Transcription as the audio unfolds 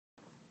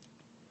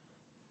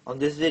On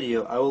this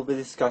video, I will be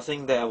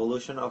discussing the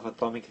evolution of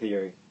atomic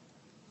theory.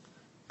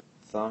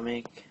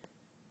 Atomic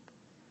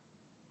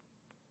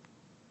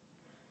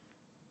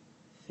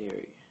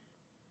theory.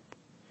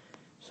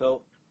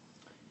 So,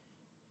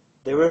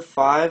 there were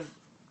 5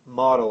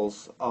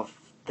 models of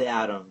the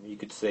atom, you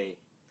could say.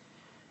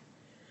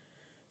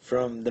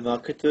 From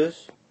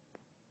Democritus,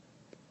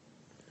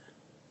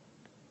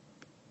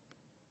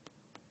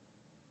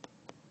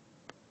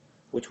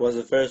 which was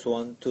the first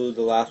one, to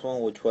the last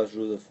one, which was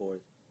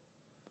Rutherford.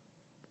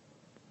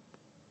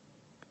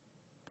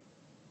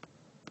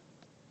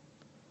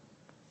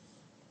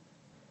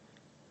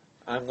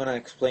 I'm gonna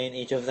explain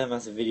each of them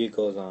as the video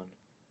goes on.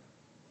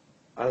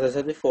 As I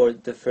said before,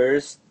 the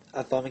first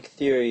atomic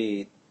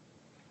theory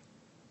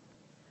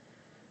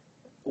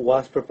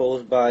was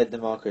proposed by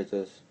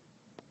Democritus.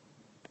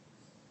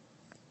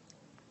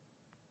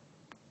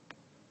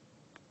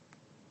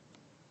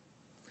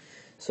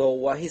 So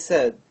what he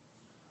said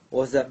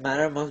was that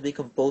matter must be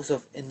composed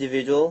of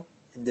individual,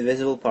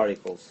 indivisible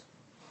particles.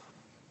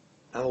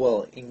 And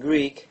well, in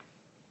Greek,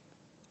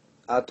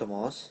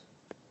 atomos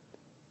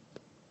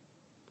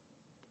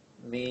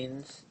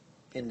means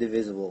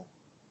indivisible.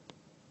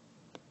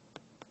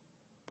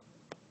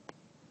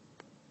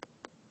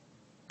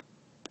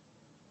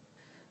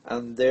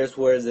 And there's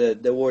where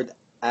the word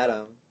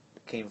atom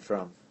came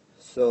from.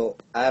 So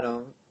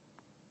atom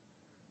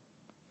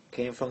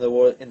came from the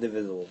word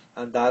indivisible.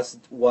 And that's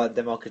what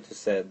Democritus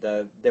said,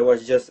 that there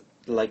was just,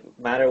 like,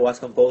 matter was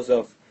composed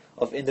of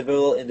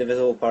individual,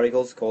 indivisible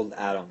particles called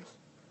atoms.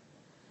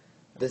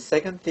 The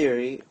second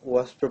theory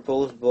was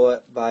proposed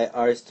by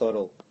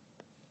Aristotle.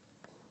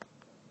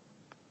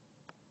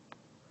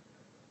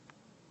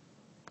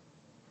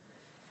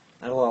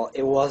 And well,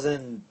 it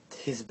wasn't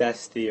his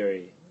best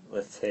theory,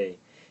 let's say.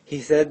 He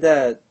said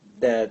that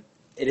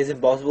it is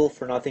impossible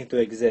for nothing to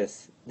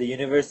exist. The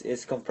universe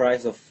is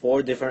comprised of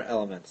 4 different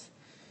elements.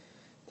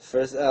 The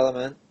first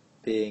element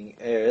being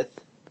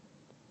earth,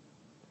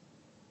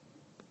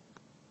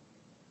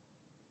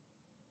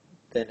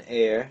 then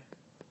air,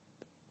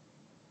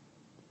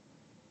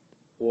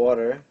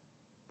 water,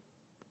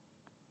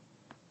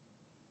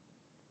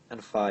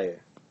 and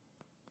fire.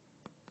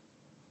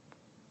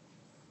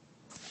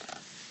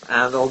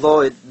 And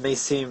although it may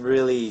seem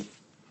really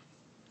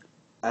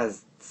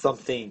as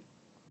something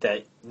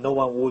that no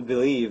one would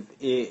believe,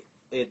 it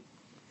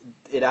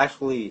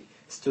actually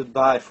stood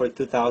by for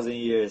 2,000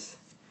 years.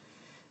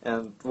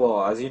 And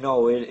well, as you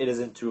know, it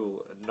isn't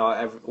true.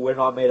 We're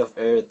not made of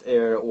earth,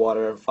 air,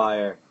 water, and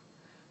fire.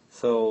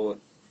 So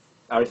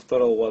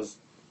Aristotle was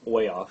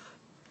way off.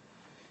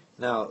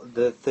 Now,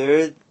 the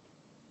third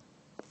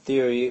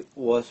theory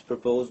was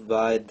proposed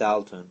by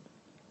Dalton.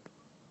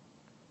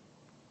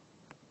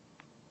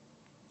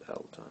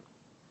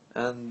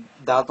 And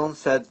Dalton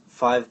said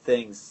 5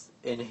 things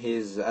in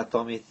his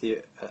atomic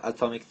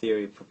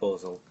theory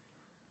proposal.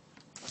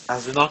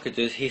 As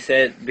Democritus, he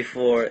said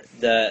before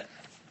that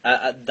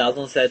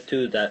Dalton said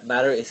too that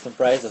matter is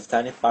comprised of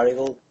tiny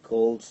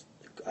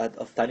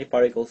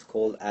particles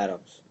called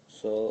atoms.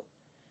 So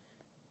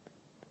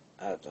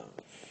atoms.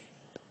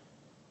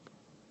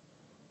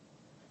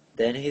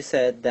 Then he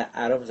said that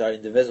atoms are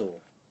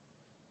indivisible,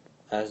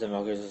 as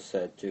Democritus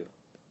said too.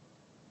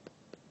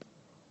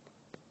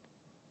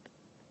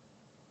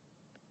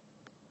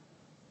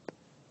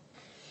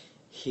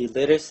 He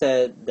later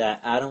said that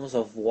atoms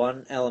of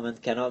one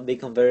element cannot be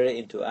converted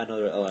into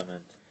another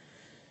element.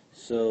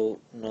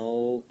 So,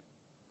 no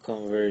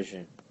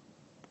conversion.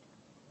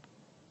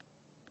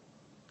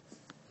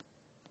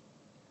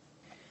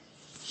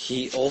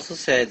 He also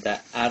said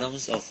that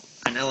atoms of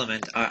an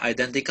element are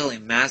identical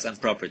in mass and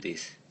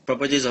properties.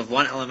 Properties of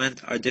one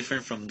element are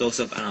different from those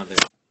of another.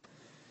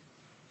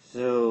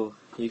 So,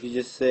 you could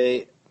just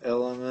say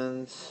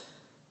elements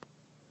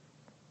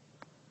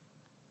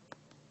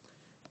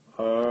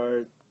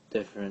are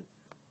different.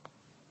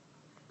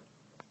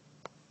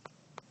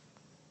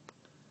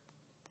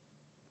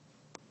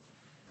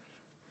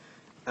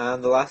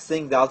 And the last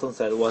thing Dalton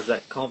said was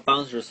that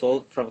compounds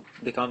result from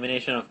the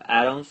combination of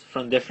atoms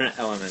from different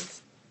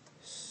elements.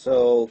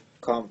 So,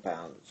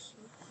 compounds.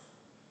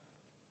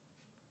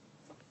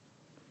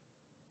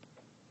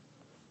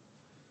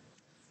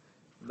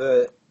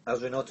 But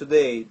as we know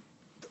today,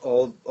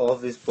 all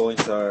of these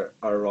points are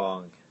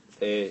wrong.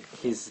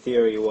 His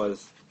theory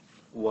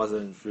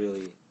wasn't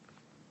really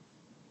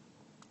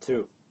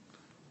true.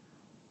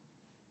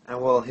 And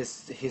well,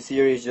 his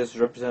theory is just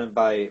represented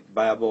by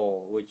a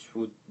ball, which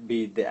would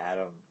be the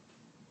atom.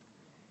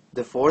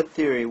 The fourth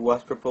theory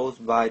was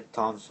proposed by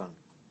Thomson.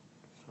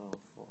 So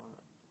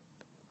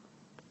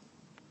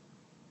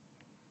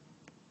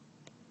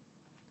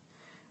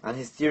and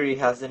his theory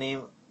has the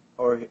name,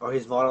 or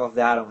his model of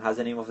the atom has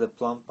the name of the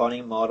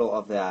Plum-Pudding model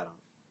of the atom.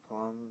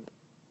 Plum-Pudding.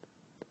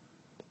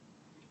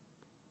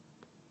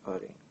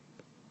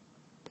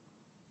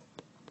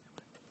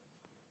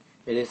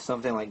 It is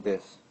something like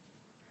this.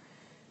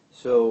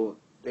 So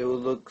it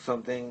would look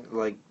something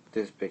like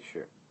this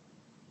picture.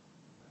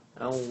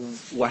 And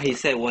what he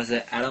said was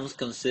that atoms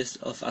consist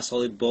of a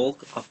solid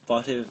bulk of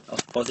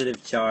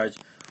positive charge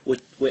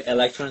with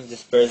electrons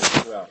dispersed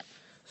throughout.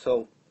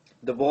 So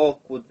the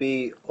bulk would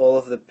be all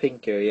of the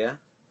pink area.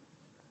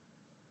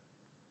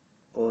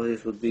 All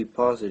this would be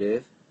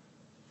positive,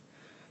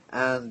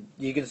 and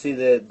you can see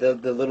the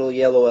little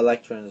yellow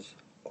electrons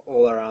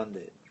all around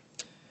it.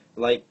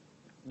 Like,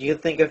 you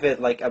can think of it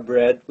like a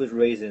bread with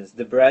raisins.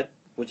 The bread,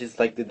 which is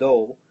like the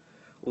dough,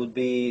 would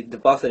be the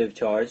positive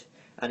charge,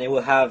 and it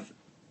will have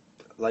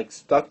like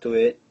stuck to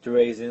it the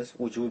raisins,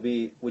 which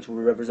would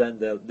represent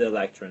the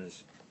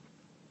electrons,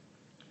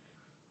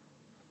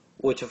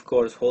 which of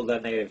course hold a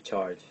negative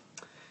charge.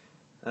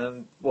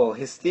 Well,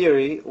 his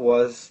theory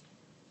was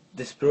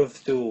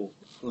disproved too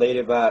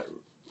later by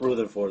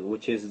Rutherford,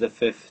 which is the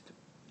fifth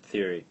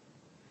theory.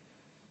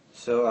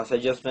 So, as I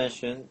just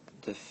mentioned,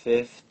 the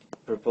fifth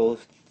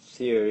proposed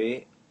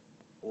theory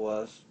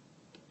was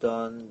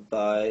done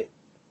by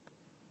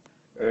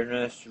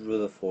Ernest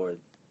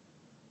Rutherford.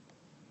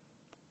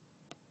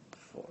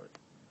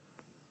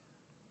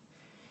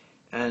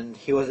 And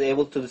he was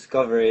able to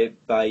discover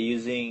it by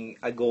using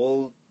a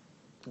gold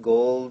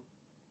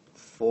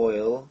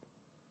foil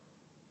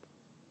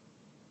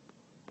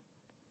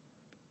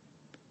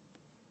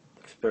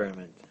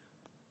experiment.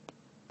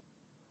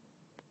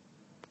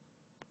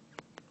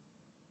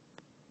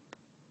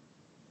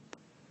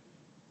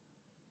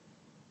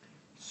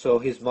 So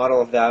his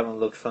model of the atom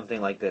looks something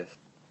like this.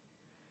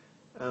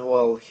 And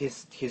well,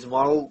 his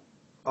model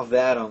of the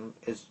atom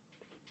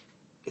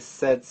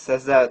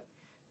says that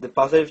the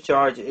positive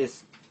charge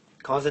is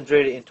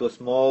concentrated into a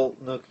small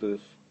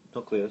nucleus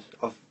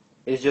of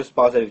it's just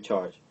positive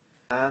charge,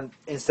 and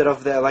instead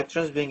of the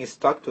electrons being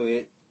stuck to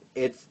it,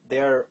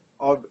 they're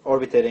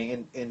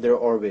orbiting in their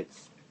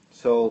orbits.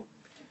 So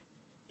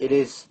it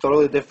is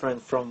totally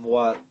different from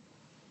what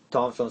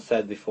Thomson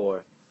said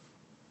before.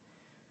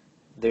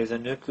 There's a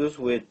nucleus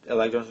with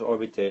electrons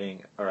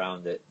orbiting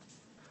around it.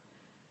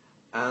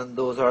 And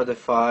those are the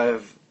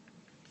 5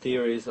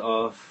 theories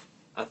of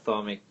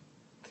atomic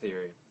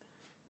theory.